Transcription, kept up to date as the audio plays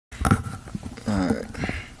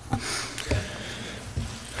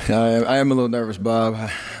I am a little nervous, Bob.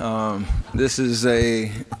 This is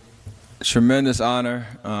a tremendous honor.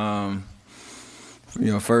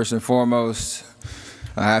 First and foremost,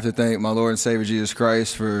 I have to thank my Lord and Savior Jesus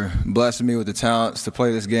Christ for blessing me with the talents to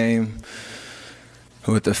play this game,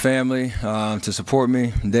 with the family to support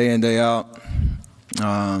me day in, day out.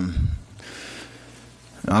 I'm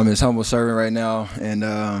his humble servant right now, and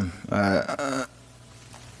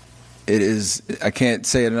I can't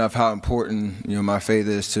say it enough how important my faith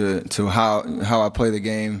is to how I play the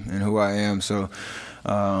game and who I am. So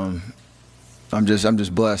I'm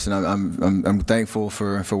just blessed, and I'm thankful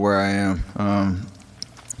for where I am.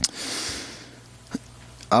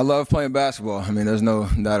 I love playing basketball. I mean, there's no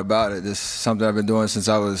doubt about it. This is something I've been doing since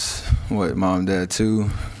I was Mom, Dad, 2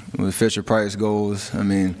 with Fisher Price goals. I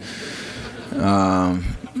mean,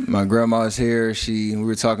 my grandma's here. We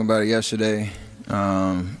were talking about it yesterday.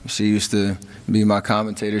 She used to be my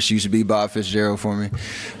commentator. She used to be Bob Fitzgerald for me,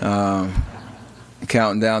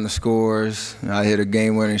 counting down the scores. I hit a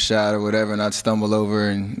game-winning shot or whatever, and I'd stumble over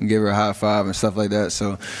and give her a high five and stuff like that.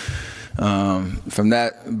 So from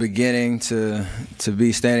that beginning to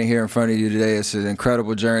be standing here in front of you today, it's an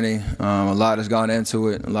incredible journey. A lot has gone into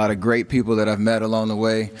it. A lot of great people that I've met along the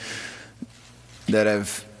way that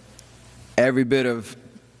have every bit of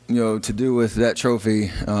to do with that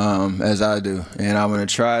trophy as I do. And I'm going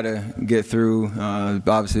to try to get through,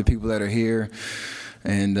 obviously, the people that are here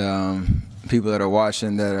and people that are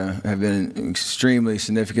watching that have been extremely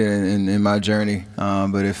significant in my journey.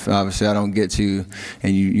 But if, obviously, I don't get to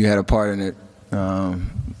and you had a part in it,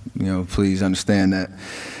 please understand that.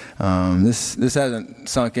 This hasn't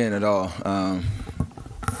sunk in at all.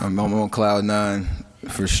 I'm on cloud 9.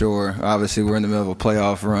 For sure. Obviously, we're in the middle of a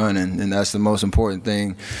playoff run, and that's the most important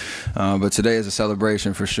thing. But today is a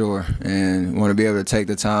celebration for sure, and want to be able to take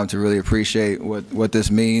the time to really appreciate what this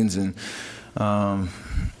means, and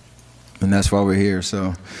that's why we're here.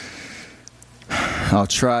 So I'll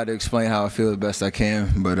try to explain how I feel the best I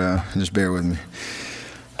can, but just bear with me.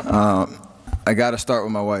 I got to start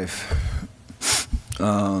with my wife.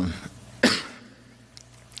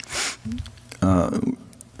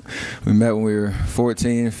 We met when we were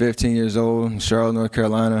 14, 15 years old in Charlotte, North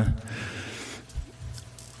Carolina.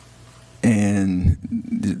 And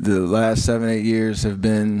the last 7, 8 years have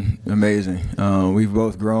been amazing. We've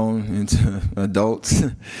both grown into adults.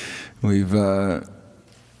 We've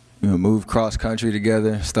moved cross country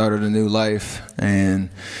together, started a new life, and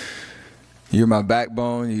you're my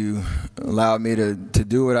backbone. You allowed me to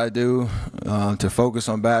do what I do, to focus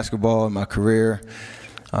on basketball and my career,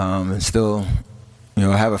 and still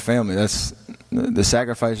have a family. That's the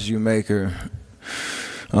sacrifices you make are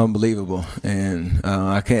unbelievable, and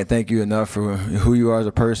I can't thank you enough for who you are as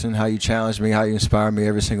a person, how you challenge me, how you inspire me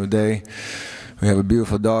every single day. We have a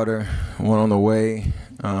beautiful daughter, one on the way.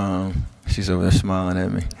 She's over there smiling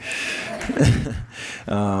at me.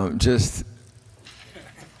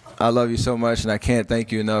 I love you so much, and I can't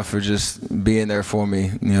thank you enough for just being there for me,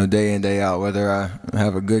 day in, day out, whether I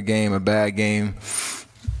have a good game, a bad game.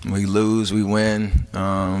 We lose, we win.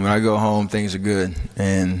 When I go home, things are good,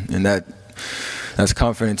 and that's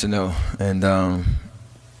comforting to know. And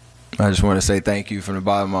I just want to say thank you from the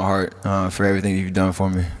bottom of my heart for everything you've done for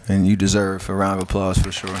me, and you deserve a round of applause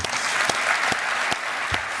for sure.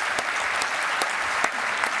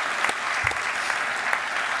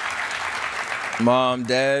 Mom,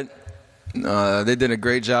 Dad, they did a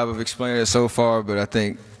great job of explaining it so far, but I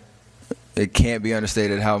think it can't be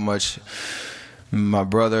understated how much my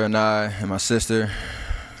brother and I and my sister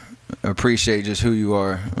appreciate just who you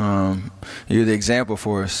are. You're the example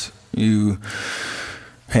for us. You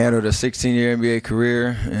handled a 16-year NBA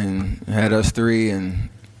career and had us 3 and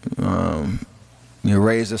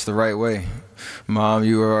raised us the right way. Mom,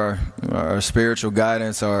 you are our spiritual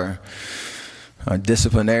guidance, our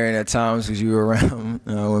disciplinarian at times because you were around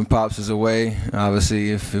when Pops was away.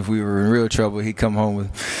 Obviously, if we were in real trouble, he'd come home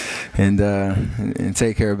and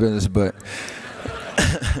take care of business. But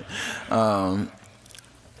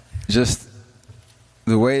just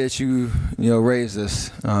the way that you raised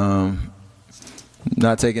us,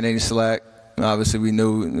 not taking any slack. Obviously, we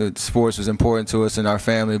knew that sports was important to us and our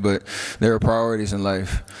family, but there are priorities in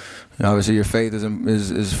life. Obviously, your faith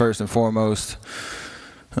is first and foremost.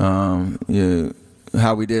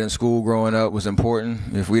 How we did in school growing up was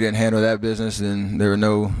important. If we didn't handle that business, then there were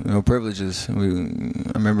no privileges. I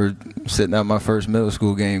remember sitting out my first middle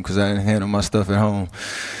school game because I didn't handle my stuff at home.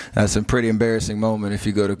 That's a pretty embarrassing moment if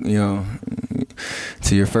you go to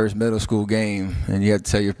your first middle school game and you have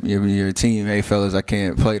to tell your team, "Hey fellas, I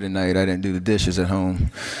can't play tonight. I didn't do the dishes at home."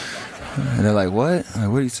 And they're like, "What? Like,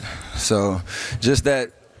 what are you?" So just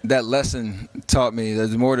that that lesson taught me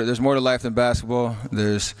there's more to life than basketball.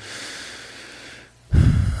 There's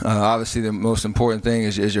obviously the most important thing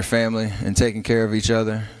is your family and taking care of each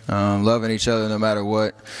other, loving each other no matter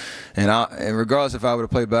what. And regardless if I would have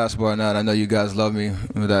played basketball or not, I know you guys love me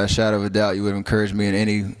without a shadow of a doubt. You would have encouraged me in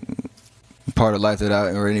any part of life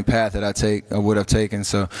or any path that I would have taken.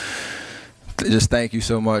 So just thank you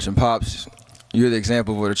so much. And Pops, you're the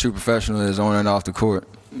example of what a true professional is on and off the court.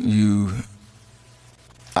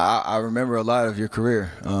 I remember a lot of your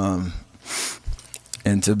career,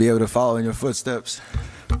 and to be able to follow in your footsteps,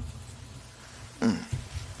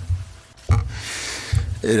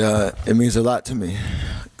 it means a lot to me.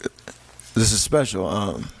 This is special.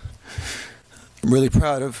 I'm really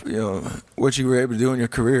proud of what you were able to do in your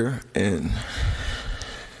career, and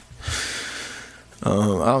I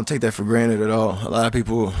don't take that for granted at all. A lot of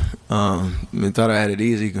people thought I had it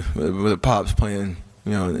easy with Pops playing,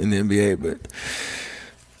 in the NBA, but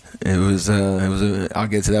it was I'll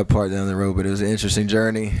get to that part down the road. But it was an interesting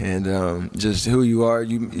journey, and just who you are.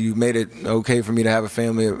 You made it okay for me to have a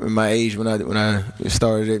family at my age when I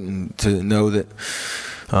started it, and to know that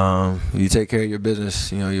you take care of your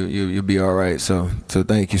business, you'll be all right. So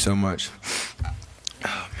thank you so much.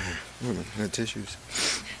 Oh man, I got tissues.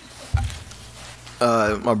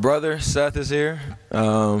 My brother Seth is here.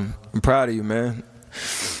 I'm proud of you, man.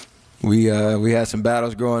 We had some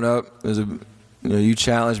battles growing up. You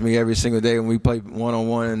challenged me every single day when we played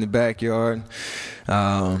one-on-one in the backyard.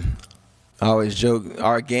 I always joke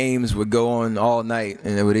our games would go on all night,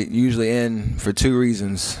 and it would usually end for two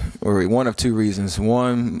reasons, or one of two reasons.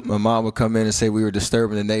 One, my mom would come in and say we were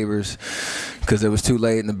disturbing the neighbors because it was too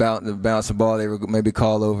late, and the bouncing ball, they would maybe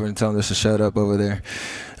call over and tell us to shut up over there.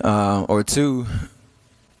 Or two,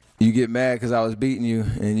 you get mad because I was beating you,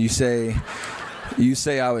 and you say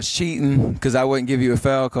I was cheating because I wouldn't give you a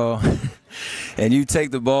foul call. And you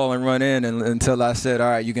take the ball and run in until I said, all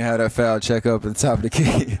right, you can have that foul check up at the top of the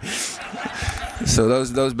key. So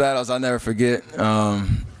those battles I'll never forget.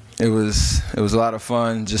 It was a lot of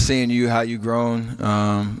fun just seeing how you've grown,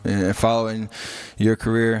 and following your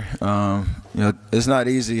career. It's not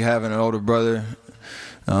easy having an older brother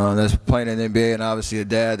that's playing in the NBA, and obviously a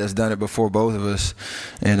dad that's done it before both of us.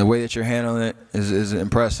 And the way that you're handling it is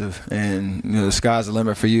impressive. And the sky's the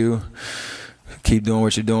limit for you. Keep doing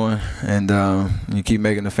what you're doing, and you keep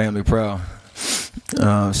making the family proud.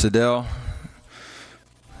 Sadell,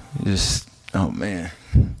 oh man,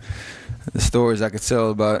 the stories I could tell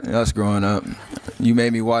about us growing up. You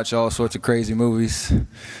made me watch all sorts of crazy movies,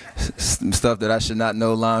 stuff that I should not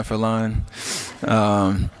know line for line.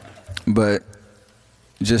 But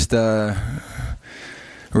just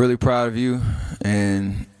really proud of you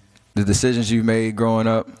and the decisions you made growing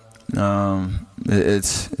up.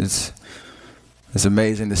 It's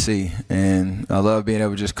amazing to see, and I love being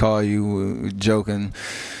able to just call you, joking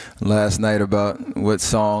last night about what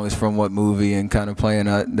song is from what movie, and kind of playing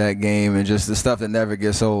that game, and just the stuff that never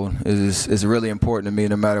gets old is really important to me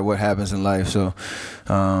no matter what happens in life. So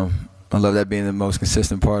I love that being the most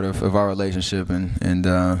consistent part of our relationship, and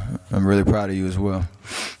I'm really proud of you as well.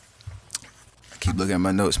 I keep looking at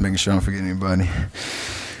my notes, making sure I don't forget anybody.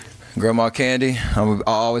 Grandma Candy, I'll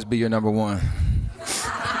always be your number one.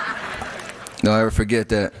 Don't ever forget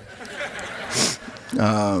that.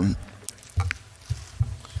 I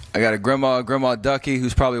got a Grandma Ducky,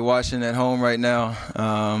 who's probably watching at home right now.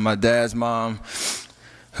 My dad's mom,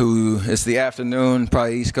 who it's the afternoon,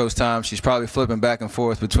 probably East Coast time. She's probably flipping back and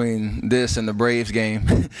forth between this and the Braves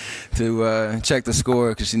game to check the score,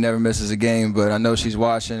 because she never misses a game. But I know she's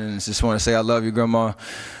watching, and just want to say I love you, Grandma.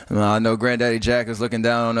 I know Granddaddy Jack is looking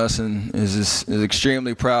down on us and is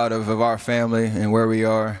extremely proud of our family and where we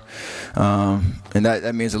are. And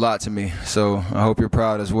that means a lot to me. So I hope you're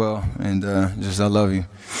proud as well. And I love you.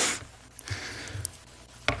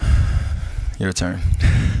 Your turn.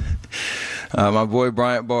 My boy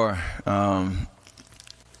Bryant Barr.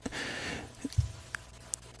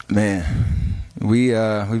 Man,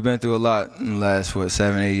 we've been through a lot in the last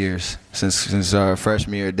 7-8 years since our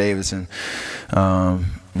freshman year at Davidson.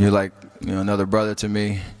 You're like another brother to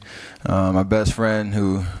me, my best friend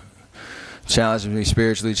who challenges me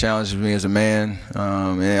spiritually, challenges me as a man,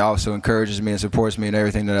 and it also encourages me and supports me in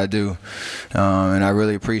everything that I do, and I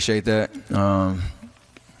really appreciate that. From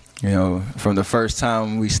the first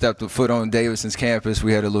time we stepped foot on Davidson's campus,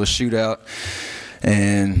 we had a little shootout,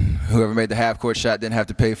 and whoever made the half-court shot didn't have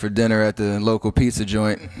to pay for dinner at the local pizza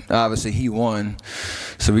joint. Obviously, he won,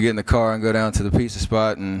 so we get in the car and go down to the pizza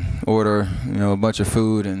spot and order, a bunch of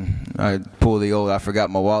food. And I pull the old "I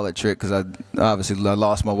forgot my wallet" trick, because I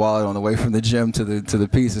lost my wallet on the way from the gym to the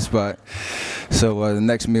pizza spot. So the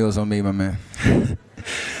next meal is on me, my man.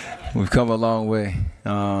 we've come a long way.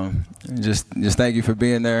 Just thank you for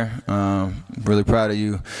being there. Really proud of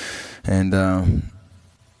you, and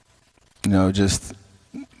just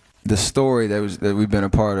the story that we've been a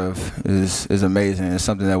part of is amazing. It's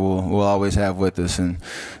something that we'll always have with us, and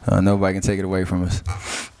nobody can take it away from us.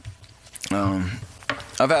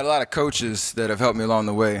 I've had a lot of coaches that have helped me along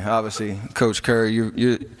the way. Obviously, Coach Curry,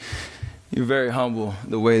 you're very humble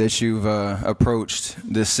the way that you've approached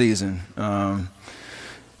this season.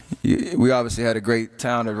 We obviously had a great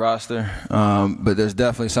talented roster, but there's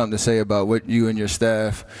definitely something to say about what you and your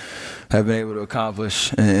staff have been able to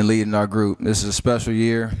accomplish in leading our group. This is a special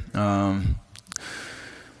year.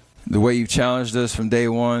 The way you've challenged us from day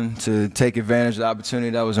one to take advantage of the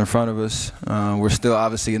opportunity that was in front of us. We're still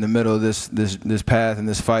obviously in the middle of this path and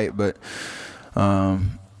this fight, but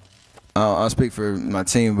I'll speak for my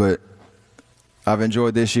team, but I've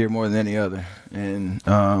enjoyed this year more than any other. And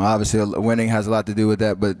obviously winning has a lot to do with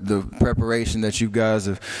that, but the preparation that you guys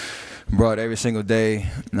have brought every single day,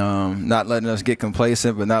 not letting us get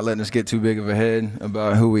complacent, but not letting us get too big of a head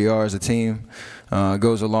about who we are as a team,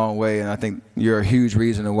 goes a long way. And I think you're a huge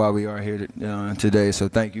reason of why we are here today. So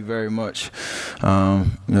thank you very much,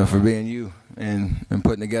 for being you and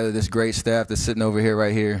putting together this great staff that's sitting over here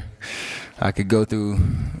right here. I could go through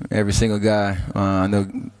every single guy. I know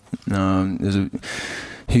there's a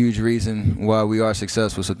huge reason why we are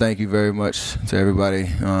successful. So thank you very much to everybody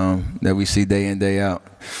that we see day in, day out.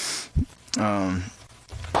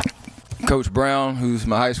 Coach Brown, who's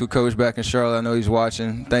my high school coach back in Charlotte, I know he's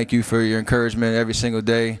watching. Thank you for your encouragement every single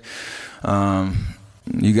day.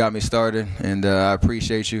 You got me started, and I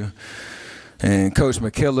appreciate you. And Coach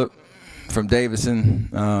McKillop from Davidson,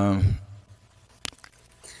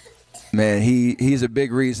 man, he's a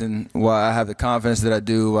big reason why I have the confidence that I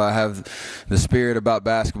do, why I have the spirit about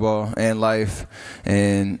basketball and life.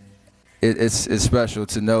 And it's special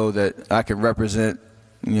to know that I can represent,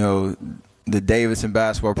 the Davidson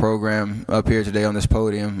basketball program up here today on this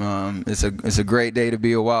podium. It's a great day to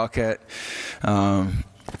be a Wildcat. I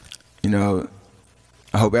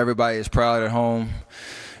hope everybody is proud at home,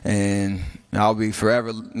 and I'll be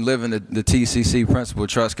forever living the TCC principle,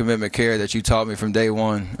 trust, commitment, care that you taught me from day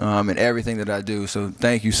one in everything that I do. So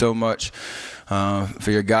thank you so much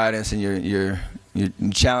for your guidance, and you're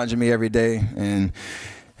challenging me every day. And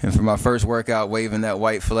for my first workout, waving that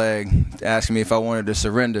white flag, asking me if I wanted to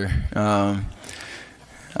surrender. I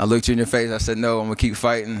looked you in your face. I said, no, I'm going to keep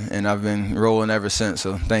fighting, and I've been rolling ever since.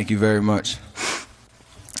 So thank you very much.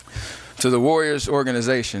 To the Warriors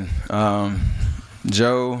organization,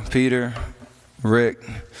 Joe, Peter, Rick,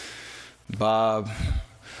 Bob,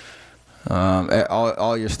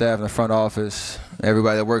 all your staff in the front office,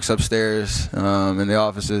 everybody that works upstairs in the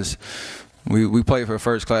offices, we play for a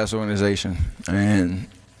first-class organization, and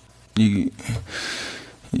you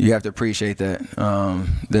have to appreciate that.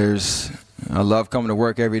 I love coming to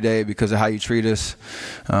work every day because of how you treat us,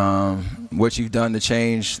 what you've done to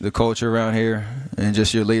change the culture around here, and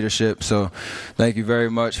just your leadership. So thank you very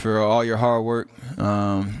much for all your hard work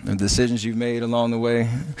and decisions you've made along the way.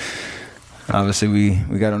 Obviously,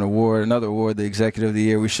 we got another award, the Executive of the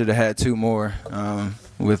Year. We should have had two more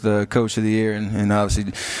with Coach of the Year and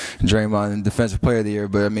obviously Draymond and Defensive Player of the Year.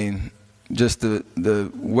 But, I mean, just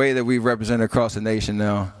the way that we represent across the nation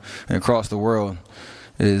now and across the world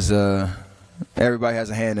is everybody has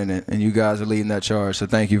a hand in it, and you guys are leading that charge. So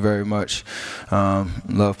thank you very much.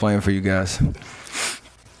 Love playing for you guys.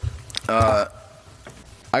 I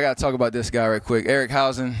got to talk about this guy right quick. Eric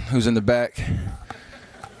Housen, who's in the back.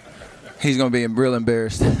 He's going to be real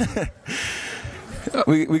embarrassed.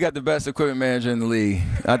 We got the best equipment manager in the league.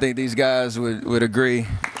 I think these guys would agree.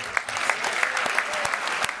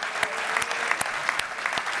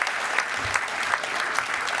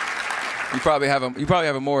 You probably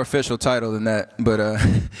have a more official title than that, but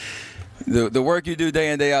the work you do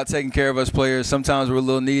day in, day out, taking care of us players. Sometimes we're a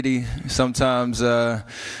little needy. Sometimes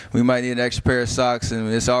we might need an extra pair of socks,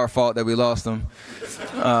 and it's our fault that we lost them.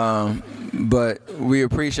 But we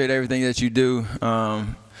appreciate everything that you do.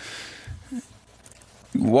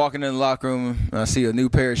 Walking in the locker room, I see a new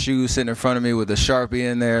pair of shoes sitting in front of me with a Sharpie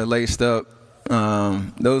in there, laced up.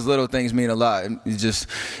 Those little things mean a lot.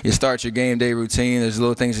 You start your game day routine. There's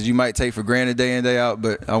little things that you might take for granted day in, day out,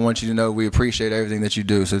 but I want you to know we appreciate everything that you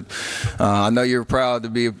do. So I know you're proud to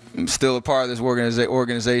be still a part of this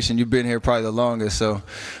organization. You've been here probably the longest, so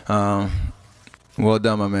well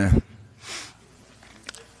done, my man.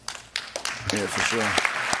 Yeah, for sure.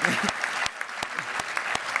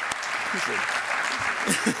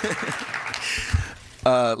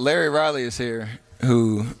 Larry Riley is here.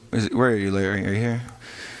 Where are you, Larry? Are you here?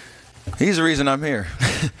 He's the reason I'm here.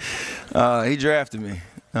 He drafted me.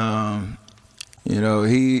 You know,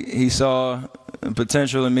 he saw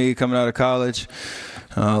potential in me coming out of college,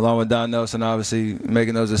 along with Don Nelson, obviously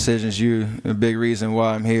making those decisions. You're a big reason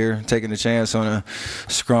why I'm here, taking a chance on a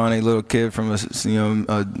scrawny little kid from a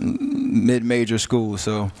mid-major school.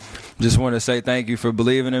 So, just want to say thank you for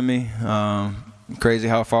believing in me. Crazy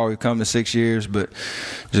how far we've come in 6 years, but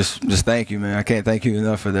just thank you, man. I can't thank you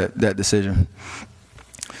enough for that decision.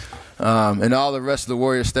 And all the rest of the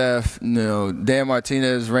Warrior staff, you know, Dan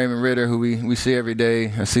Martinez, Raymond Ritter, who we see every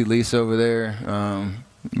day. I see Lisa over there,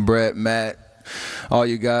 Brett, Matt, all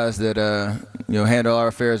you guys that you know, handle our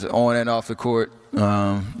affairs on and off the court.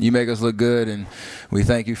 You make us look good, and we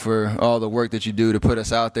thank you for all the work that you do to put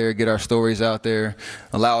us out there, get our stories out there,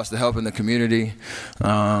 allow us to help in the community.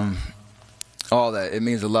 All that, it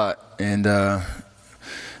means a lot. And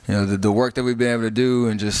you know, the work that we've been able to do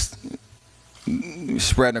and just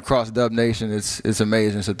spreading across Dub Nation, it's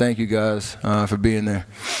amazing. So thank you guys for being there.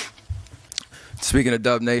 Speaking of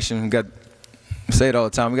Dub Nation, I say it all the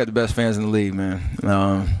time, we got the best fans in the league, man.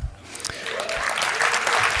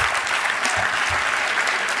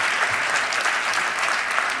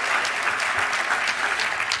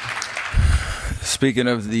 Speaking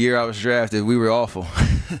of the year I was drafted, we were awful.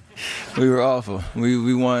 We were awful.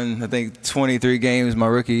 We won, I think, 23 games my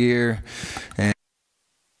rookie year, and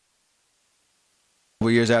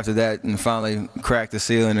years after that, and finally cracked the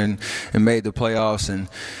ceiling and made the playoffs. And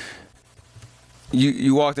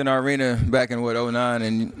you walked in our arena back in, what, 09,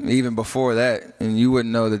 and even before that, and you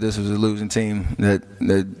wouldn't know that this was a losing team that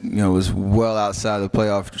you know, was well outside the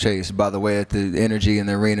playoff chase by the way that the energy in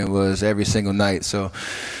the arena was every single night. So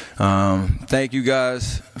thank you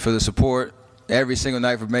guys for the support every single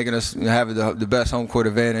night, for making us have the best home court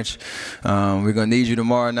advantage. We're going to need you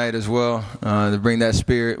tomorrow night as well to bring that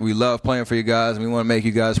spirit. We love playing for you guys, and we want to make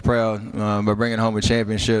you guys proud by bringing home a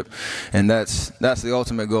championship, and that's the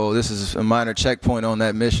ultimate goal. This is a minor checkpoint on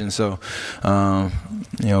that mission. So you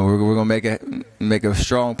know, we're going to make a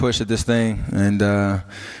strong push at this thing and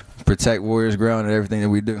protect Warriors ground and everything that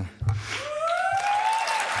we do.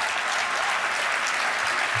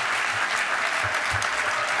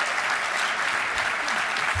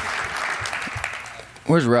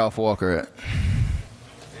 Where's Ralph Walker at?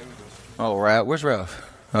 Oh, Ralph. Where's Ralph?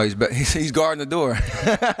 Oh, he's guarding the door.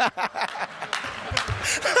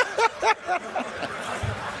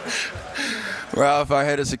 Ralph, our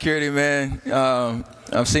head of security, man.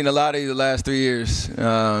 I've seen a lot of you the last 3 years.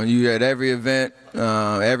 You at every event,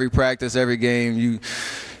 every practice, every game.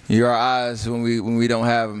 You're our eyes when we don't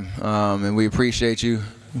have them, and we appreciate you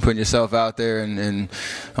putting yourself out there and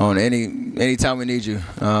on any time we need you,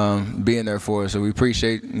 being there for us. So we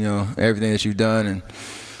appreciate, you know, everything that you've done, and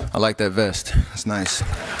I like that vest. It's nice.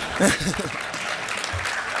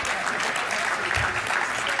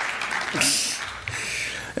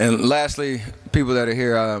 And lastly, people that are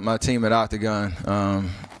here, my team at Octagon.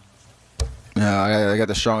 I got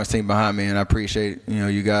the strongest team behind me, and I appreciate, you know,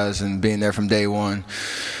 you guys and being there from day one.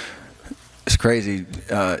 It's crazy,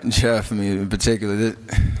 Jeff, I mean, in particular.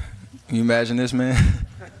 Can you imagine this, man?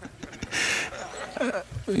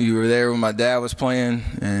 You were there when my dad was playing,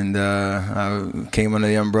 and I came under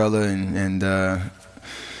the umbrella and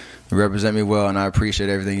represent me well, and I appreciate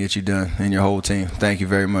everything that you've done and your whole team. Thank you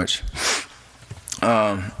very much.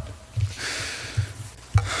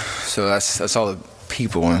 So that's all the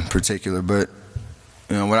people in particular. But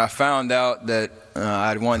you know, when I found out that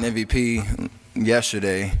I'd won MVP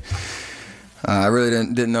yesterday, I really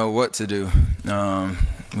didn't know what to do.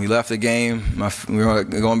 We left the game. We were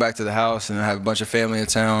going back to the house, and I have a bunch of family in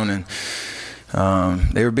town, and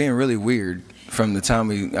they were being really weird from the time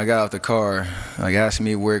I got out the car, like asking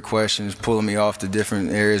me weird questions, pulling me off to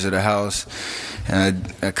different areas of the house,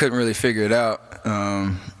 and I couldn't really figure it out.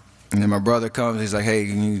 And then my brother comes, he's like, hey,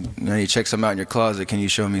 I need to check something out in your closet. Can you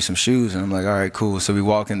show me some shoes? And I'm like, all right, cool. So we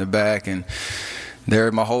walk in the back, and there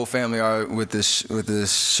my whole family are with this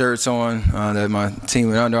shirts on that my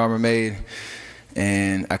team at Under Armour made.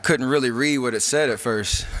 And I couldn't really read what it said at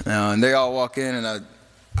first. And they all walk in, and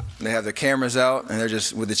they have their cameras out, and they're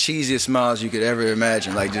just with the cheesiest smiles you could ever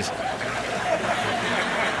imagine, like just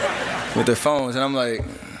with their phones. And I'm like,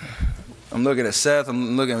 I'm looking at Seth,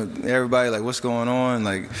 I'm looking at everybody like, what's going on?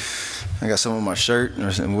 Like, I got some on my shirt,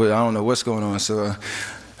 or something. I don't know what's going on. So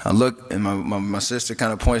I look, and my sister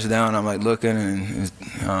kind of points down. I'm like looking, and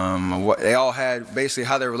they all had basically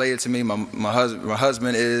how they're related to me. My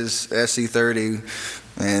husband is SC30,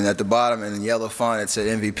 and at the bottom in yellow font it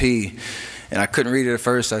said MVP. And I couldn't read it at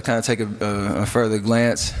first. So I kind of take a further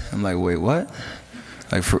glance. I'm like, wait, what?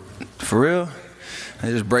 Like for real? I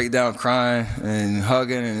just break down crying and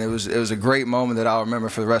hugging, and it was a great moment that I'll remember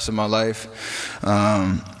for the rest of my life.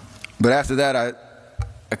 But after that,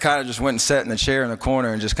 I kind of just went and sat in a chair in the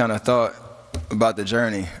corner and just kind of thought about the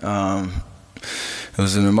journey. It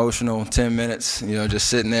was an emotional 10 minutes, just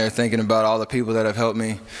sitting there thinking about all the people that have helped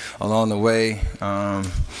me along the way.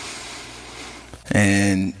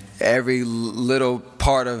 And every little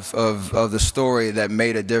part of the story that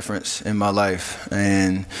made a difference in my life.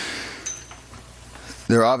 And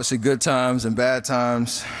there are obviously good times and bad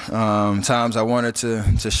times, times I wanted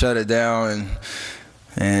to shut it down,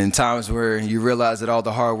 and times where you realize that all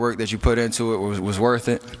the hard work that you put into it was worth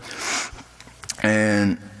it.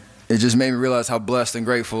 And it just made me realize how blessed and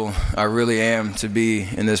grateful I really am to be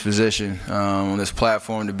in this position, on this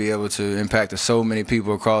platform, to be able to impact so many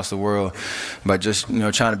people across the world by just,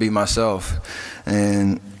 trying to be myself.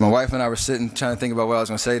 And my wife and I were sitting trying to think about what I was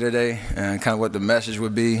going to say today and kind of what the message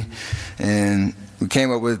would be. And we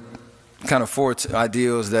came up with kind of 4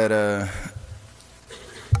 ideals that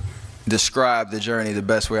describe the journey the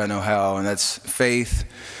best way I know how, and that's faith,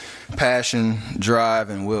 passion, drive,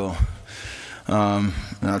 and will.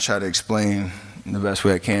 And I'll try to explain the best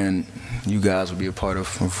way I can. You guys will be a part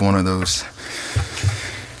of one of those.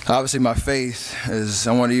 Obviously, my faith is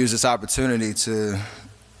I want to use this opportunity to,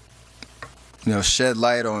 shed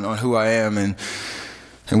light on who I am and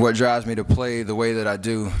what drives me to play the way that I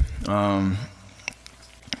do. I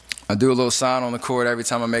do a little sign on the court every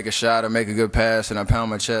time I make a shot or make a good pass, and I pound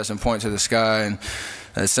my chest and point to the sky, and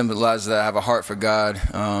it symbolizes that I have a heart for God,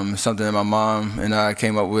 something that my mom and I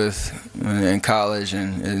came up with in college,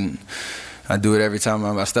 and I do it every time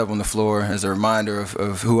I step on the floor as a reminder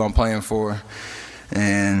of who I'm playing for.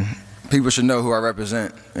 And people should know who I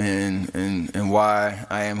represent and why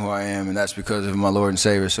I am who I am, and that's because of my Lord and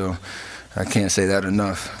Savior, so I can't say that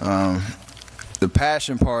enough. The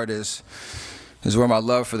passion part is where my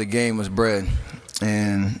love for the game was bred,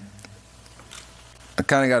 and I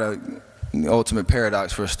kind of got the ultimate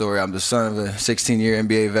paradox for a story. I'm the son of a 16-year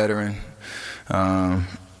NBA veteran. I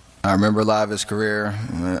remember a lot of his career.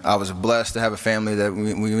 I was blessed to have a family that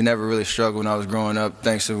we never really struggled when I was growing up,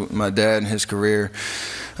 thanks to my dad and his career.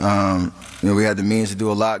 We had the means to do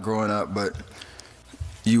a lot growing up, but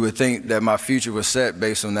you would think that my future was set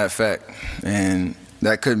based on that fact, and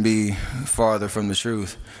that couldn't be farther from the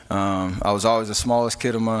truth. I was always the smallest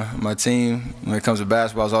kid on my team. When it comes to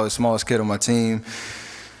basketball, I was always the smallest kid on my team.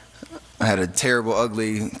 I had a terrible,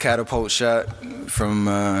 ugly catapult shot from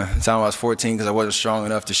the time I was 14 because I wasn't strong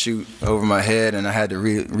enough to shoot over my head, and I had to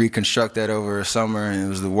reconstruct that over a summer, and it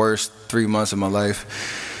was the worst 3 months of my life.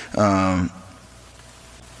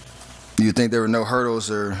 You'd think there were no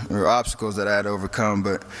hurdles or obstacles that I had to overcome,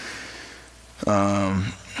 but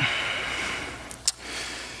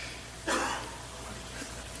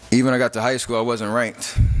even when I got to high school, I wasn't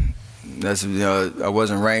ranked. I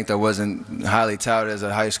wasn't ranked. I wasn't highly touted as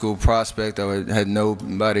a high school prospect. I had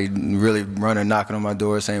nobody really running, knocking on my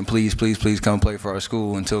door saying, please, please, please come play for our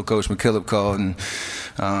school, until Coach McKillop called. And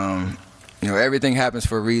everything happens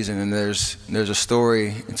for a reason, and there's a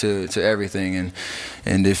story to everything.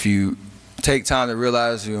 And if you take time to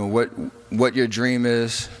realize what your dream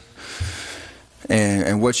is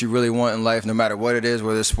and what you really want in life, no matter what it is,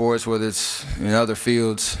 whether it's sports, whether it's in other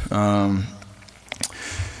fields,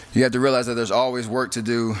 you have to realize that there's always work to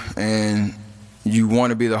do, and you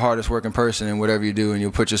want to be the hardest working person in whatever you do, and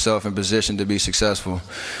you'll put yourself in position to be successful.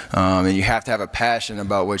 And you have to have a passion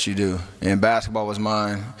about what you do. And basketball was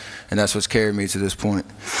mine, and that's what's carried me to this point.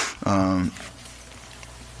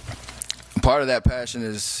 Part of that passion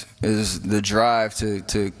is the drive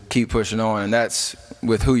to keep pushing on, and that's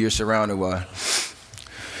with who you're surrounded by.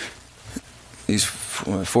 These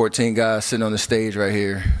 14 guys sitting on the stage right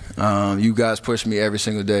here. You guys push me every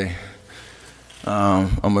single day.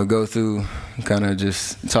 I'm going to go through, kind of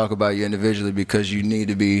just talk about you individually, because you need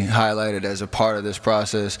to be highlighted as a part of this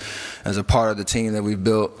process, as a part of the team that we've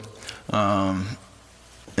built, and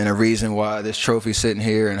a reason why this trophy's sitting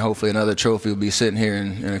here, and hopefully another trophy will be sitting here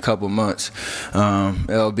in a couple of months.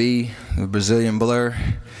 LB, the Brazilian Blur.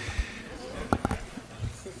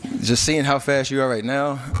 Just seeing how fast you are right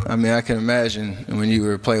now, I mean, I can imagine when you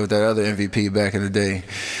were playing with that other MVP back in the day.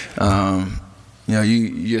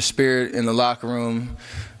 Your spirit in the locker room,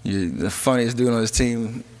 you're the funniest dude on this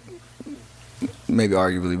team, maybe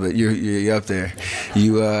arguably, but you're up there.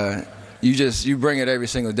 You bring it every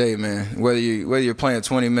single day, man. Whether you're playing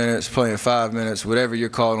 20 minutes, playing 5 minutes, whatever you're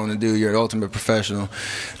called on to do, you're an ultimate professional,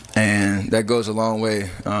 and that goes a long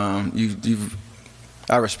way.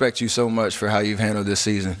 I respect you so much for how you've handled this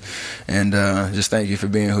season, and just thank you for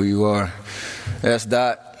being who you are. That's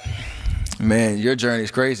Dot. Man, your journey is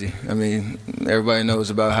crazy. I mean, everybody knows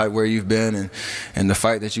about where you've been and the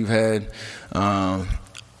fight that you've had. And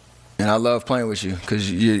I love playing with you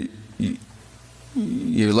because you're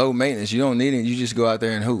low maintenance. You don't need it. You just go out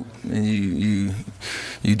there and hoop, and you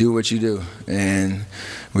do what you do. And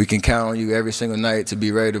we can count on you every single night to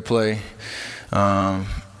be ready to play and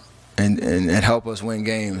help us win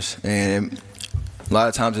games. And a lot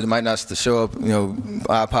of times it might not show up,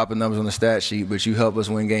 eye-popping numbers on the stat sheet, but you help us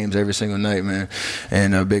win games every single night, man.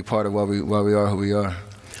 And a big part of why we are who we are.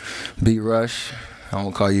 Beat Rush. I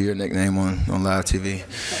won't call you your nickname on live TV.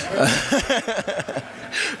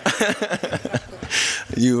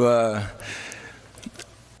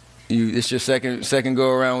 It's your second go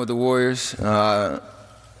around with the Warriors,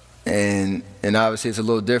 and obviously it's a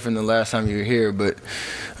little different than the last time you were here, but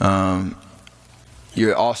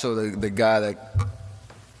you're also the guy that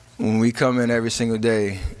when we come in every single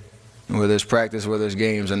day, whether it's practice, whether it's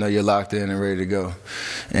games, I know you're locked in and ready to go.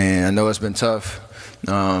 And I know it's been tough,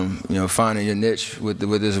 finding your niche with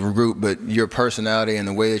this group, but your personality and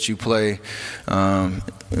the way that you play and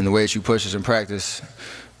the way that you push us in practice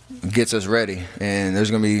gets us ready. And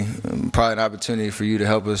there's going to be probably an opportunity for you to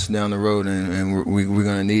help us down the road, and we're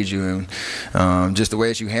going to need you. And just the way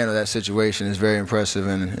that you handle that situation is very impressive,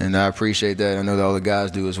 and I appreciate that. I know that all the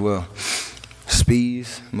guys do as well.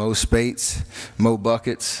 Speeds, Mo Spates, Mo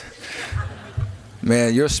Buckets.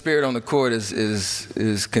 Man, your spirit on the court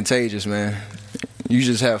is contagious, man. You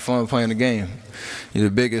just have fun playing the game. You're the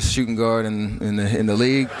biggest shooting guard in the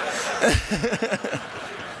league.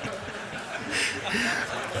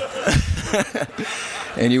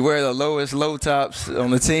 And you wear the lowest low tops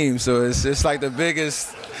on the team, so it's like the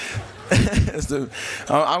biggest.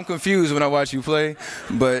 I'm confused when I watch you play,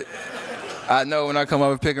 but I know when I come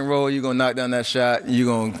off a pick and roll, you're going to knock down that shot. You're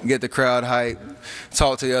going to get the crowd hype,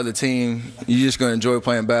 talk to the other team. You're just going to enjoy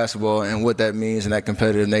playing basketball, and what that means and that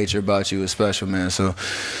competitive nature about you is special, man. So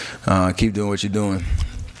keep doing what you're doing.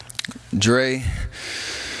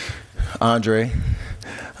 Andre,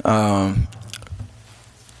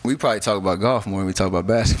 we probably talk about golf more than we talk about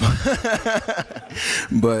basketball.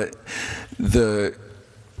 But the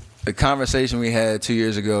conversation we had 2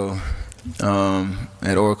 years ago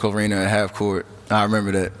at Oracle Arena at half court, I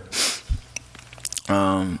remember that.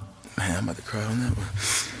 Man, I'm about to cry on that one.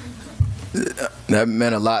 That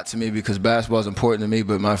meant a lot to me because basketball is important to me,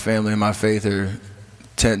 but my family and my faith are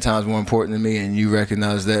 10 times more important to me, and you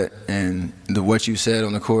recognize that. And what you said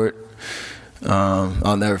on the court,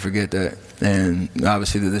 I'll never forget that. And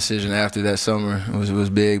obviously the decision after that summer was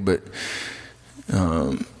big, but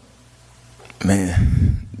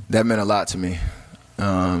man, that meant a lot to me.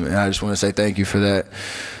 And I just want to say thank you for that.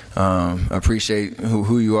 I appreciate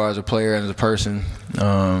who you are as a player and as a person.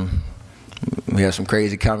 We had some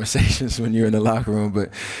crazy conversations when you were in the locker room, but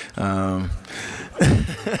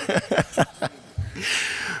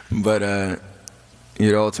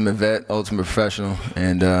you're the ultimate vet, ultimate professional,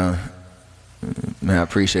 and man, I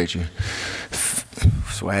appreciate you.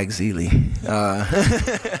 Swag Zeely.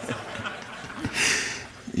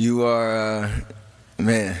 You are,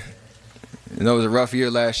 man. It was a rough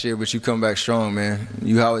year last year, but you come back strong, man.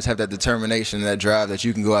 You always have that determination and that drive that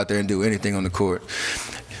you can go out there and do anything on the court.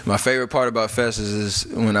 My favorite part about Festus is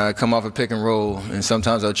when I come off a pick and roll, and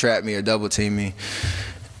sometimes they'll trap me or double team me,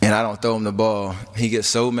 and I don't throw him the ball. He gets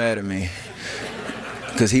so mad at me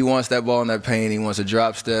because he wants that ball in that paint. He wants a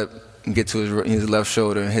drop step and get to his left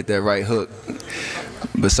shoulder and hit that right hook.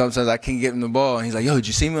 But sometimes I can't get him the ball, and he's like, "Yo, did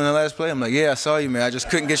you see me on the last play?" I'm like, "Yeah, I saw you, man. I just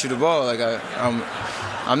couldn't get you the ball. Like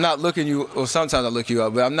I'm not looking you, or sometimes I look you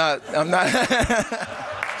up, but I'm not.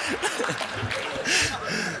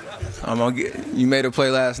 You made a play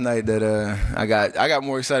last night that I got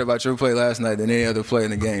more excited about your play last night than any other play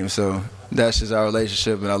in the game. So that's just our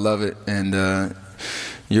relationship, and I love it. And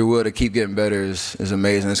your will to keep getting better is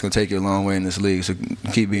amazing. It's going to take you a long way in this league. So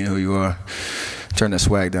keep being who you are. Turn that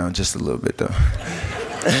swag down just a little bit, though.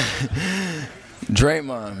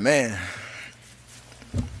 Draymond, man.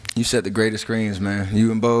 You set the greatest screens, man.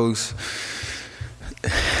 You and Bogues.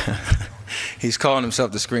 He's calling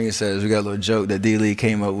himself the screen setters. We got a little joke that D-League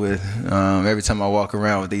came up with. Every time I walk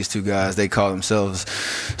around with these two guys, they call themselves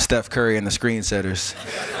Steph Curry and the screen setters.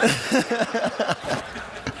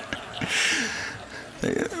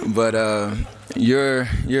 But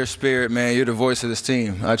your spirit, man, you're the voice of this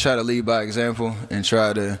team. I try to lead by example and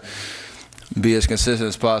try to be as consistent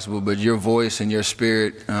as possible, but your voice and your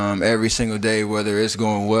spirit every single day, whether it's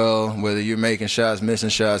going well, whether you're making shots, missing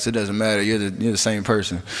shots, it doesn't matter. You're the same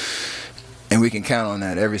person. And we can count on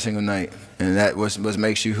that every single night. And that what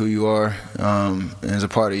makes you who you are, and as a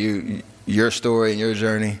part of your story and your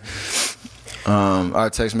journey. our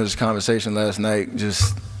text message conversation last night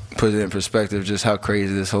just put it in perspective, just how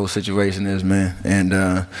crazy this whole situation is, man. And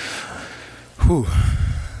whew.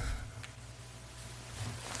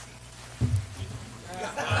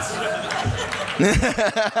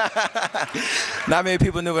 Not many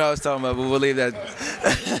people knew what I was talking about, but we'll leave that.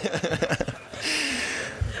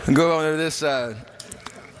 Go on to this side.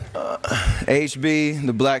 HB,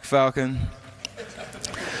 the Black Falcon.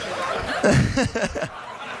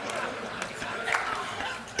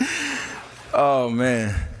 Oh,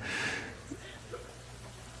 man.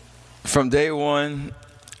 From day one,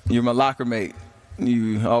 you're my locker mate.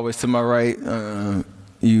 You always to my right.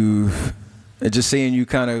 Just seeing you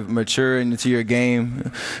kind of mature into your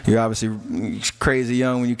game. You're obviously crazy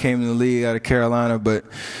young when you came in the league out of Carolina, but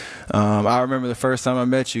I remember the first time I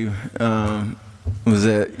met you was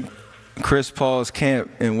at Chris Paul's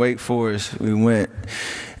camp in Wake Forest. We went,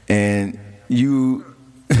 and you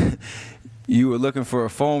you were looking for a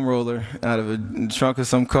foam roller out of a trunk of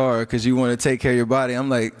some car because you want to take care of your body. I'm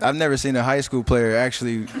like, I've never seen a high school player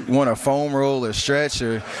actually want a foam roll or stretch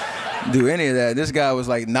or do any of that. This guy was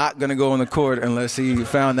like not going to go on the court unless he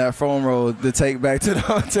found that foam roll to take back to the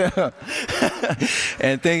hotel.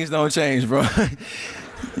 And things don't change, bro.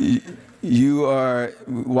 You are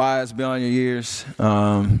wise beyond your years,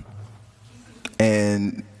 and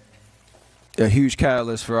a huge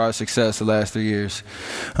catalyst for our success the last 3 years.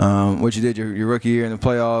 What you did your rookie year in the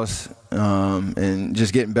playoffs, and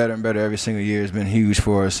just getting better and better every single year has been huge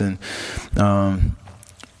for us. And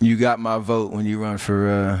you got my vote when you run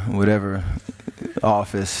for whatever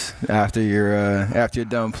office after you're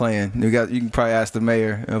done playing. You can probably ask the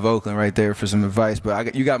mayor of Oakland right there for some advice,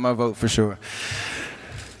 but you got my vote for sure.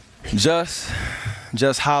 Justin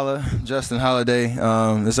Holiday.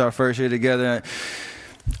 This is our first year together.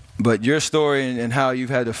 But your story and how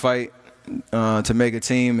you've had to fight to make a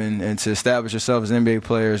team and to establish yourself as NBA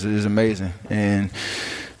players is amazing. And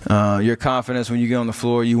your confidence when you get on the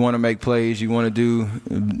floor, you want to make plays, you want to do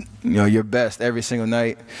your best every single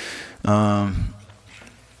night, and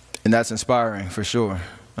that's inspiring for sure.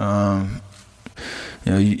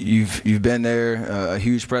 You've been there, a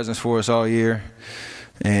huge presence for us all year,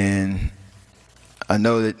 and I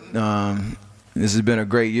know that this has been a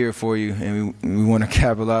great year for you, and we want to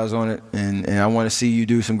capitalize on it, and I want to see you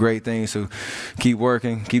do some great things. So keep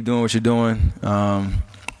working, keep doing what you're doing.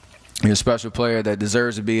 You're a special player that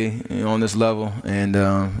deserves to be on this level, and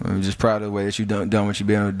I'm just proud of the way that you've done what you've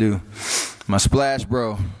been able to do. My splash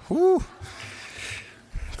bro, woo,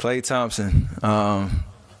 Klay Thompson.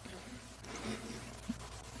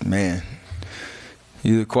 Man,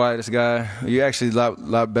 you're the quietest guy. You're actually a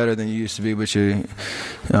lot better than you used to be, but you're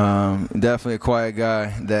definitely a quiet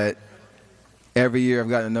guy that every year I've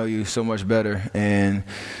gotten to know you so much better, and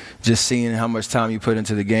just seeing how much time you put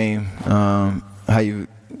into the game, how you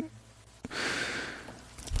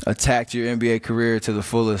attacked your NBA career to the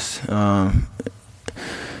fullest. Our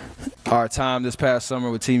time this past summer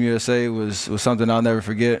with Team USA was something I'll never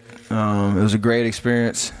forget. It was a great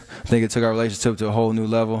experience. I think it took our relationship to a whole new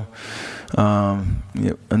level. I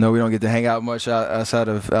know we don't get to hang out much outside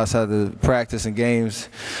of the practice and games,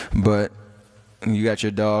 but you got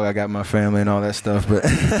your dog, I got my family and all that stuff. But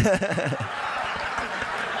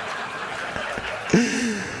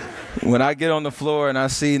when I get on the floor and I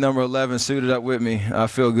see number 11 suited up with me, I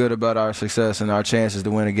feel good about our success and our chances to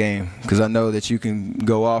win a game, because I know that you can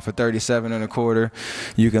go off at 37 and a quarter,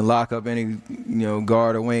 you can lock up any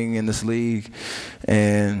guard or wing in this league,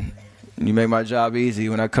 and you make my job easy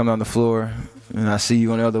when I come on the floor and I see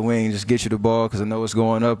you on the other wing, just get you the ball because I know it's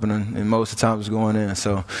going up and most of the time it's going in.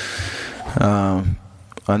 So I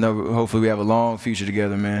know hopefully we have a long future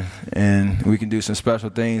together, man, and we can do some special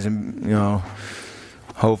things and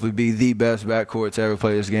hopefully be the best backcourt to ever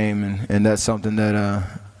play this game, and that's something that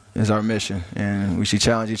is our mission, and we should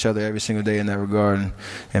challenge each other every single day in that regard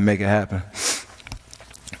and make it happen.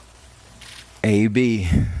 AB.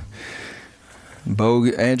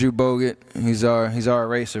 Andrew Bogut, he's our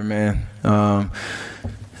eraser, man.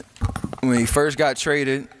 When he first got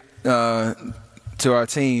traded to our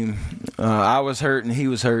team, I was hurt and he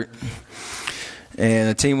was hurt, and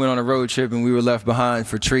the team went on a road trip and we were left behind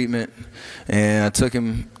for treatment. And I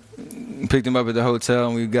picked him up at the hotel,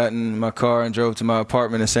 and we got in my car and drove to my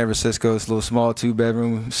apartment in San Francisco. It's a little small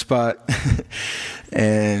 2-bedroom spot.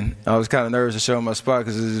 And I was kind of nervous to show him my spot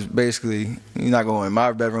because it was basically, you're not going in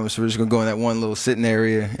my bedroom, so we're just going to go in that one little sitting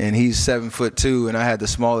area. And he's 7'2", and I had the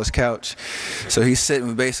smallest couch. So he's sitting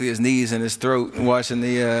with basically his knees in his throat watching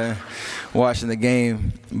the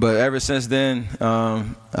game. But ever since then,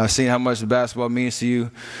 I've seen how much basketball means to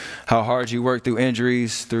you, how hard you work through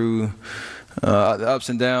injuries, through the ups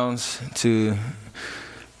and downs, to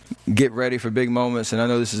get ready for big moments. And I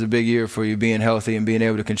know this is a big year for you, being healthy and being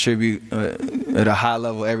able to contribute at a high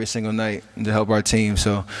level every single night to help our team.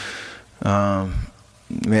 So,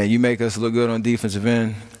 man, you make us look good on defensive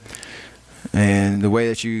end. And the way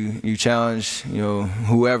that you challenge,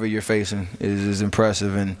 whoever you're facing is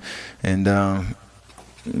impressive. And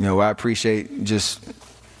I appreciate just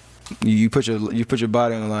you put your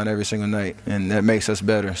body on the line every single night, and that makes us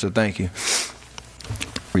better. So thank you.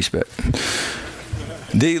 Respect.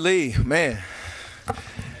 D. Lee, man,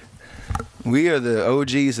 we are the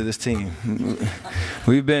OGs of this team.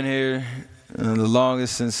 We've been here the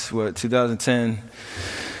longest since 2010.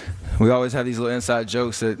 We always have these little inside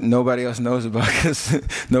jokes that nobody else knows about because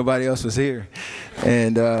nobody else was here,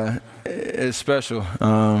 and it's special.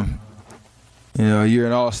 You're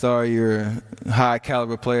an all-star. You're a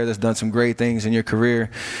high-caliber player that's done some great things in your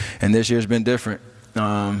career, and this year's been different.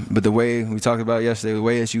 But the way we talked about yesterday, the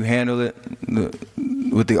way that you handle it,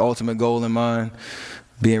 with the ultimate goal in mind,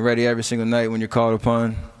 being ready every single night when you're called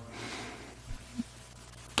upon,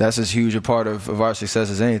 that's as huge a part of our success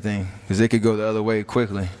as anything, because it could go the other way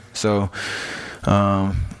quickly. So,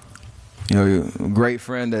 you're a great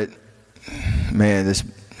friend that, man,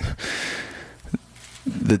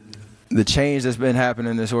 the change that's been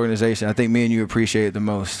happening in this organization, I think me and you appreciate it the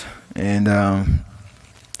most. And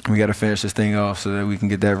we got to finish this thing off so that we can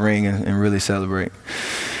get that ring and really celebrate.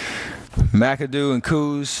 McAdoo and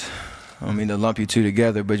Kuz, I don't mean to lump you two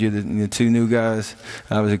together, but you're the two new guys.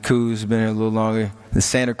 Obviously, Kuz been here a little longer. The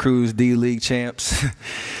Santa Cruz D-League champs.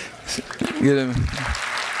 Get them.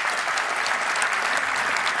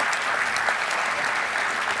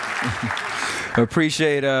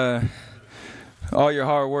 Appreciate all your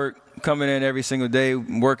hard work, coming in every single day,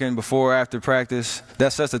 working before, after practice.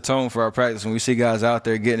 That sets the tone for our practice. When we see guys out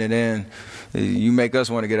there getting it in, you make us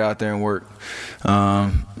want to get out there and work.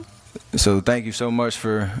 So thank you so much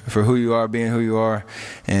for who you are, being who you are.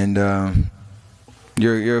 And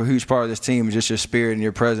you're a huge part of this team, just your spirit and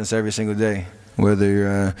your presence every single day.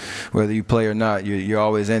 Whether you play or not, you're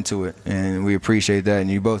always into it. And we appreciate that. And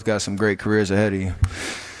you both got some great careers ahead of you.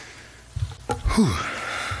 Whew.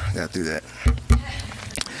 Got through that.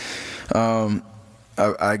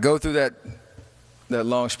 I go through that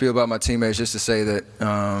long spiel about my teammates just to say that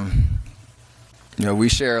we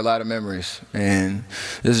share a lot of memories, and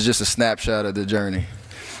this is just a snapshot of the journey.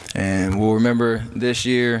 And we'll remember this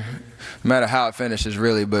year, no matter how it finishes,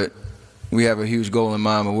 really, but we have a huge goal in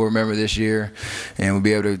mind, but we'll remember this year, and we'll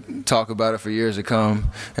be able to talk about it for years to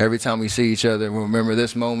come. Every time we see each other, we'll remember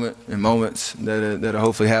this moment and moments that'll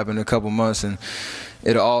hopefully happen in a couple months, and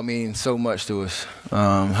it'll all mean so much to us.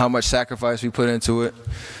 How much sacrifice we put into it,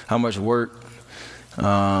 how much work,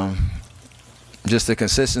 just the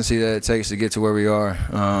consistency that it takes to get to where we are.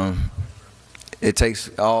 It takes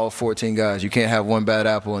all 14 guys. You can't have one bad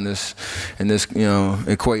apple in this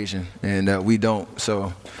equation, and we don't.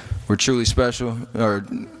 So we're truly special, or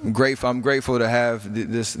grateful. I'm grateful to have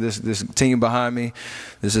this team behind me.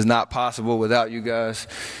 This is not possible without you guys.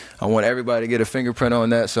 I want everybody to get a fingerprint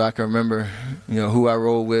on that so I can remember, who I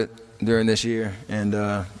rolled with during this year. And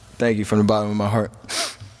thank you from the bottom of my heart.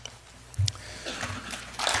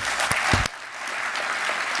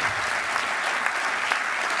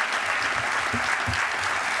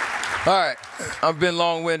 All right, I've been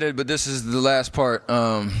long-winded, but this is the last part.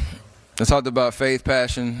 I talked about faith,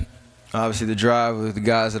 passion, obviously the drive with the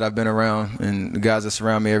guys that I've been around and the guys that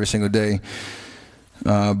surround me every single day.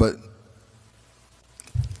 But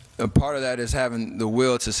a part of that is having the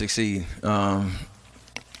will to succeed. Knowing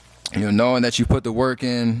that you put the work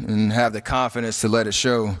in and have the confidence to let it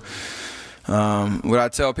show. What I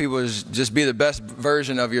tell people is just be the best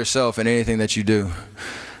version of yourself in anything that you do.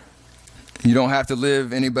 You don't have to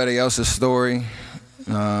live anybody else's story.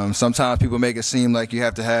 Sometimes people make it seem like you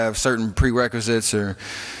have to have certain prerequisites or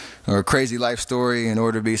a crazy life story in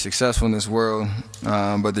order to be successful in this world.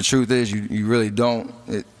 But the truth is you really don't.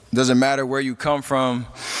 It doesn't matter where you come from,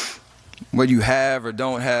 what you have or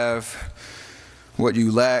don't have, what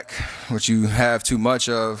you lack, what you have too much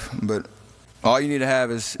of. But all you need to have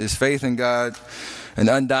is faith in God, an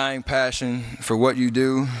undying passion for what you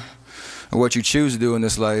do or what you choose to do in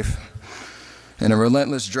this life, and a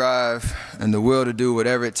relentless drive and the will to do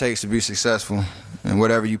whatever it takes to be successful and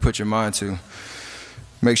whatever you put your mind to.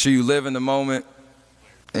 Make sure you live in the moment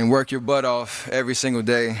and work your butt off every single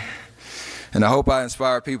day. And I hope I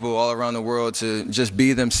inspire people all around the world to just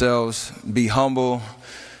be themselves, be humble,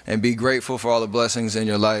 and be grateful for all the blessings in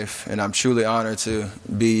your life. And I'm truly honored to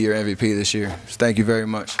be your MVP this year. So thank you very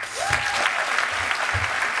much.